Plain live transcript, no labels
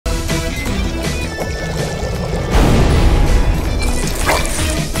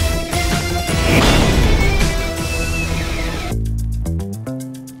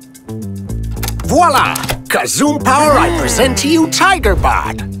Voila! Kazoom Power, I present to you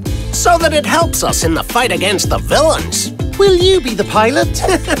TigerBot, so that it helps us in the fight against the villains. Will you be the pilot?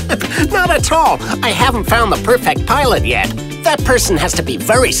 Not at all. I haven't found the perfect pilot yet. That person has to be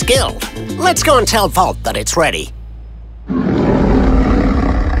very skilled. Let's go and tell Vault that it's ready.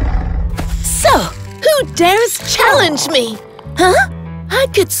 So, who dares challenge me? Huh? I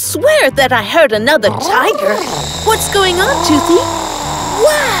could swear that I heard another tiger. What's going on, Toothy?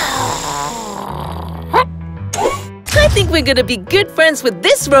 Wow! I think we're gonna be good friends with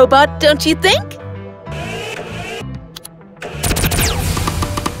this robot, don't you think?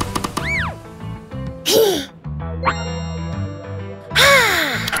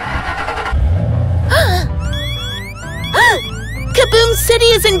 Kaboom City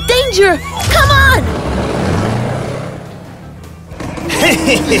is in danger! Come on!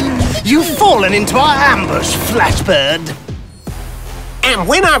 You've fallen into our ambush, Flashbird. And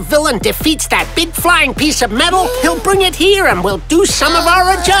when our villain defeats that big flying piece of metal, he'll bring it here and we'll do some of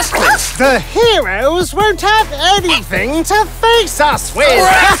our adjustments. The heroes won't have anything to face us with.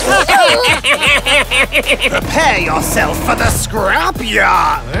 Prepare yourself for the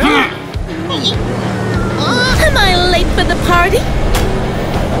scrapyard. Am I late for the party?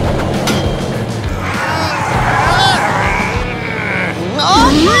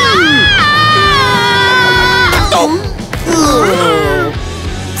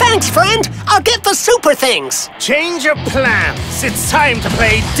 Thanks, friend. I'll get the SuperThings. Change your plans. It's time to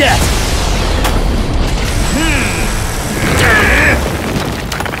play death.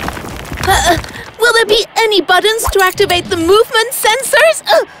 Will there be any buttons to activate the movement sensors?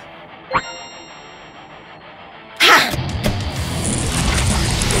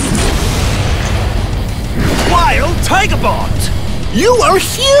 Wild TigerBot! You are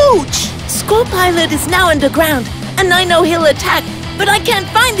huge! School Pilot is now underground, and I know he'll attack, but I can't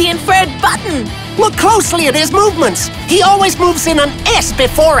find the infrared button. Look closely at his movements. He always moves in an S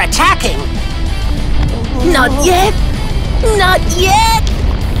before attacking. Not yet. Not yet.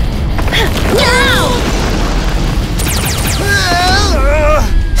 Now!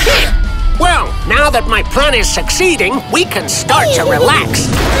 Well, now that my plan is succeeding, we can start to relax.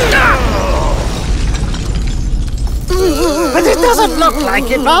 But it doesn't look like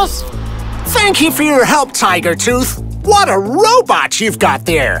it, boss. Thank you for your help, Tiger Tooth. What a robot you've got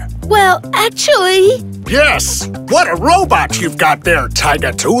there. Well, actually... Yes, what a robot you've got there,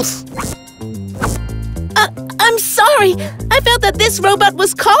 Tiger Tooth. I'm sorry. I felt that this robot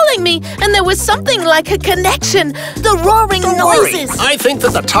was calling me, and there was something like a connection. The roaring noises. I think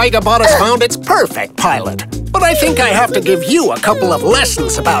that the TigerBot has found its perfect pilot. But I think I have to give you a couple of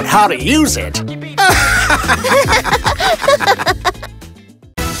lessons about how to use it.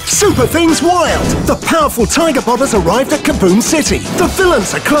 SuperThings Wild! The powerful TigerBot has arrived at Kaboom City. The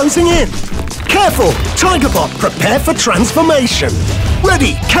villains are closing in. Careful! TigerBot, prepare for transformation.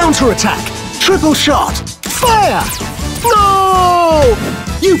 Ready, counterattack. Triple shot. Fire! No!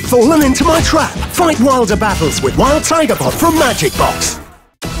 You've fallen into my trap. Fight wilder battles with Wild TigerBot from Magic Box.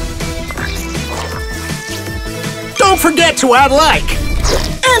 Don't forget to add like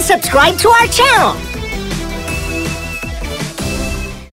and subscribe to our channel.